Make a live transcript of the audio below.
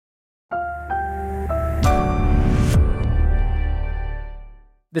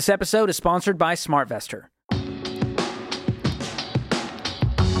This episode is sponsored by SmartVestor.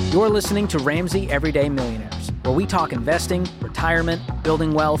 You're listening to Ramsey Everyday Millionaires, where we talk investing, retirement,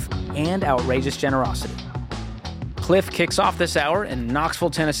 building wealth, and outrageous generosity. Cliff kicks off this hour in Knoxville,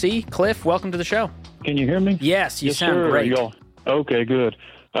 Tennessee. Cliff, welcome to the show. Can you hear me? Yes, you yes, sound sir. great. Y'all. Okay, good.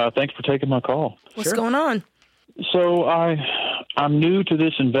 Thanks for taking my call. What's going on? So I'm new to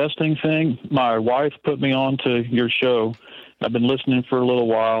this investing thing. My wife put me on to your show. I've been listening for a little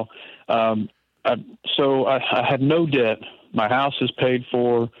while. I have no debt. My house is paid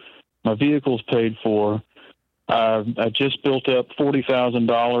for. My vehicle's paid for. I just built up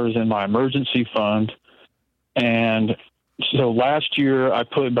 $40,000 in my emergency fund. And so last year I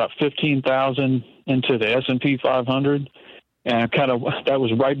put about $15,000 into the S&P 500. And that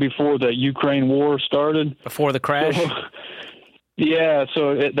was right before the Ukraine war started. Before the crash?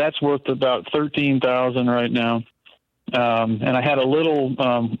 That's worth about $13,000 right now. And I had a little,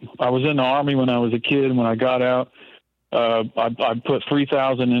 I was in the Army when I was a kid. When I got out, I put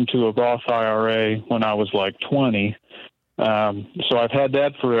 $3,000 into a Roth IRA when I was like 20. So I've had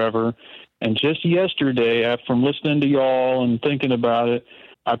that forever. And just yesterday, from listening to y'all and thinking about it,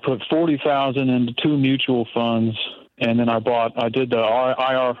 I put $40,000 into two mutual funds. And then I did the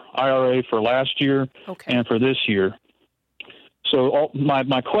IRA for last year and for this year. So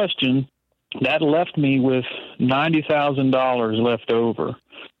my question, that left me with $90,000 left over.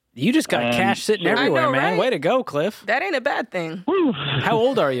 You just got cash sitting everywhere, know, man. right? Way to go, Cliff. That ain't a bad thing. Whew. How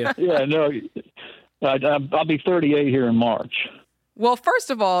old are you? Yeah, no, I'll be 38 here in March. Well, first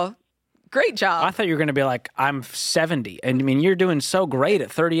of all, great job. I thought you were going to be like, I'm 70. And I mean, you're doing so great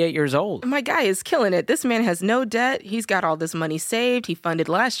at 38 years old. My guy is killing it. This man has no debt. He's got all this money saved. He funded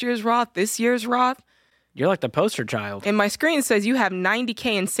last year's Roth, this year's Roth. You're like the poster child. And my screen says you have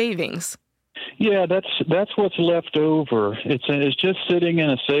 $90K in savings. Yeah, that's what's left over. It's just sitting in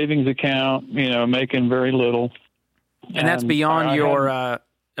a savings account, making very little. And that's beyond your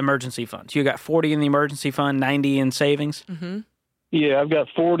emergency funds. You got 40 in the emergency fund, 90 in savings. Mm-hmm. Yeah, I've got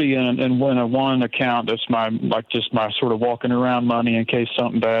 40 in one account. That's my sort of walking around money in case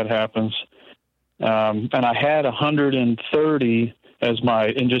something bad happens. And I had 130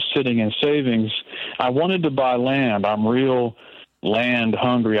 and just sitting in savings. I wanted to buy land. I'm real land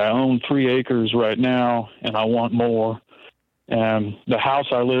hungry. I own 3 acres right now, and I want more. The house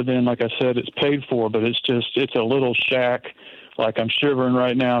I live in, like I said, it's paid for, but it's a little shack. Like I'm shivering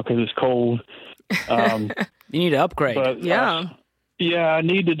right now because it's cold. You need to upgrade. But, Yeah. I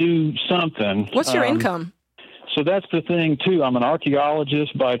need to do something. What's your income? So that's the thing, too. I'm an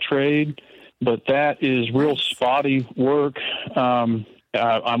archaeologist by trade, but that is real spotty work. I'm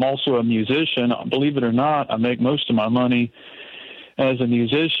also a musician. Believe it or not, I make most of my money as a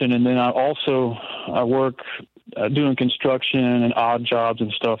musician, and then I work doing construction and odd jobs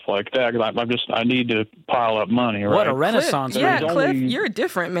and stuff like that. I need to pile up money. Right? What a renaissance. Cliff, yeah, man. Cliff, you're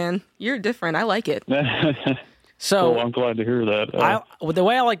different, man. You're different. I like it. So I'm glad to hear that. The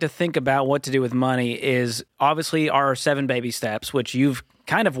way I like to think about what to do with money is obviously our 7 baby steps, which you've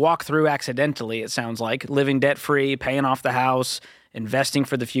kind of walked through accidentally, it sounds like, living debt-free, paying off the house, investing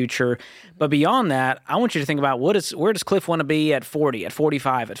for the future. But beyond that, I want you to think about where does Cliff want to be at 40, at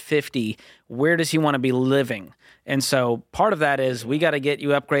 45, at 50? Where does he want to be living? And so part of that is we got to get you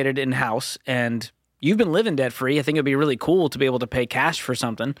upgraded in-house, and you've been living debt-free. I think it would be really cool to be able to pay cash for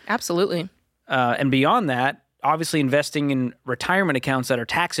something. Absolutely. And beyond that, obviously investing in retirement accounts that are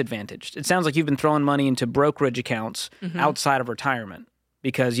tax advantaged. It sounds like you've been throwing money into brokerage accounts outside of retirement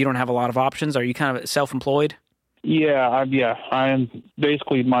because you don't have a lot of options. Are you kind of self-employed? Yeah. I am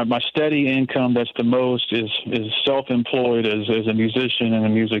basically my steady income. That's the most is self-employed as a musician and a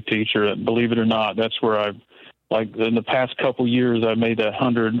music teacher. Believe it or not, that's where I've in the past couple years I made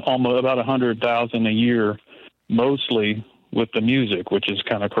almost about $100,000 a year, mostly with the music, which is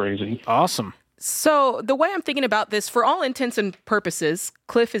kind of crazy. Awesome. So the way I'm thinking about this, for all intents and purposes,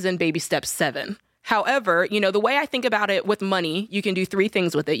 Cliff is in baby step 7. However, the way I think about it with money, you can do 3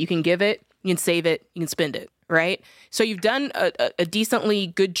 things with it. You can give it, you can save it, you can spend it, right? So you've done a decently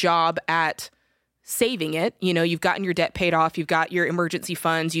good job at saving it. You've gotten your debt paid off. You've got your emergency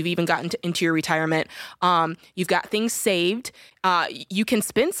funds. You've even gotten into your retirement. You've got things saved. You can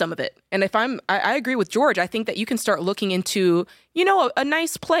spend some of it. And I agree with George. I think that you can start looking into, a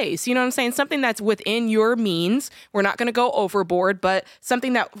nice place. You know what I'm saying? Something that's within your means. We're not going to go overboard, but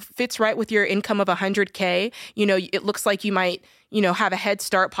something that fits right with your income of $100K. It looks like you might, have a head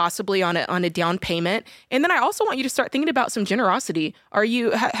start possibly on a down payment. And then I also want you to start thinking about some generosity.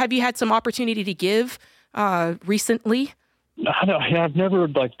 Have you had some opportunity to give recently? I've never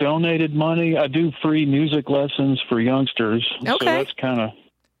donated money. I do free music lessons for youngsters. Okay. So that's kind of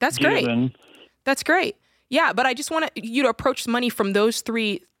That's given. great. That's great. Yeah, but I just want you to approach money from those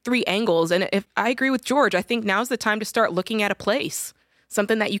three angles. And if I agree with George, I think now's the time to start looking at a place,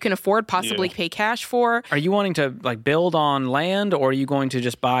 something that you can afford, possibly pay cash for. Are you wanting to like build on land, or are you going to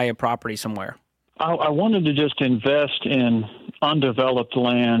just buy a property somewhere? I wanted to just invest in undeveloped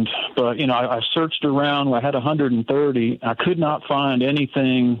land, but I searched around. I had 130. I could not find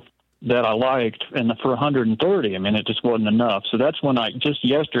anything that I liked, and for 130, I mean, it just wasn't enough. So that's when just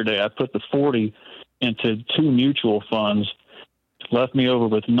yesterday I put the 40 into 2 mutual funds, left me over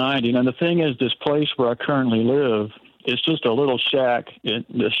with 90. And the thing is, this place where I currently live, it's just a little shack.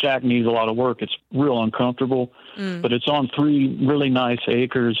 The shack needs a lot of work. It's real uncomfortable, but it's on 3 really nice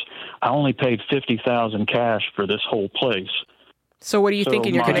acres. I only paid $50,000 cash for this whole place. So what are you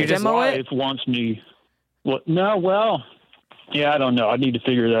thinking? You're going to demo it? My wife wants me. Yeah, I don't know. I need to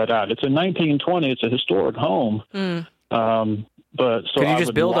figure that out. It's a 1920. It's a historic home. But so could you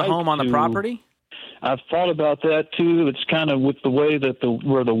just build a home on the property? I've thought about that too. It's kind of with the way that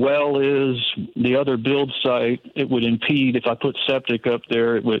where the well is, the other build site, it would impede. If I put septic up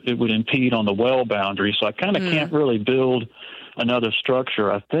there, it would impede on the well boundary. So I kind of can't really build another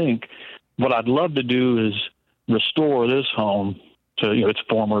structure. I think what I'd love to do is restore this home to its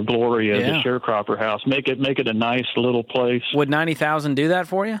former glory as a sharecropper house. Make it a nice little place. Would 90,000 do that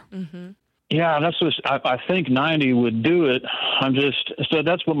for you? Mm-hmm. Yeah, that's what I think 90 would do it. So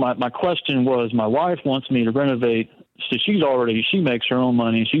that's what my question was. My wife wants me to renovate. So she makes her own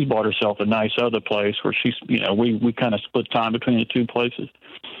money. She's bought herself a nice other place where she's, we kind of split time between the 2 places.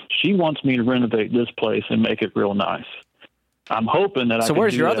 She wants me to renovate this place and make it real nice. I'm hoping that So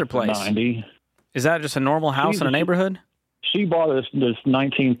where's your other place? 90. Is that just a normal house in a neighborhood? She bought this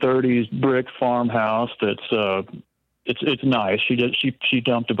 1930s brick farmhouse that's it's nice. She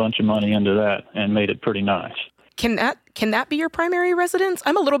dumped a bunch of money into that and made it pretty nice. Can that be your primary residence?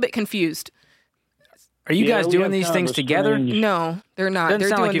 I'm a little bit confused. Are you guys doing these things together? No, they're not. Doesn't they're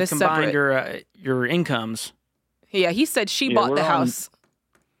sound doing like you've this combined separate. your incomes. Yeah, he said she bought the house.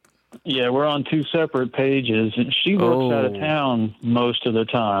 Yeah, we're on 2 separate pages. And she works out of town most of the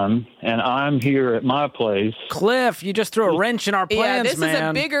time, and I'm here at my place. Cliff, you just threw a wrench in our plans, this is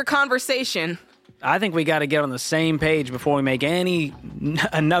a bigger conversation. I think we got to get on the same page before we make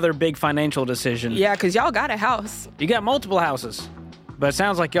another big financial decision. Yeah, because y'all got a house. You got multiple houses, but it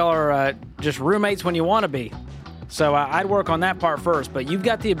sounds like y'all are just roommates when you want to be. So I'd work on that part first, but you've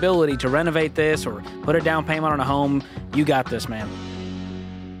got the ability to renovate this or put a down payment on a home. You got this, man.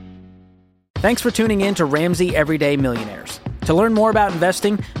 Thanks for tuning in to Ramsey Everyday Millionaires. To learn more about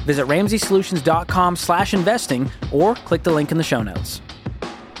investing, visit RamseySolutions.com/investing or click the link in the show notes.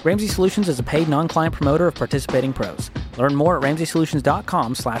 Ramsey Solutions is a paid non-client promoter of participating pros. Learn more at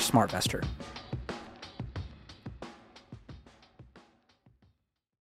RamseySolutions.com/SmartVestor.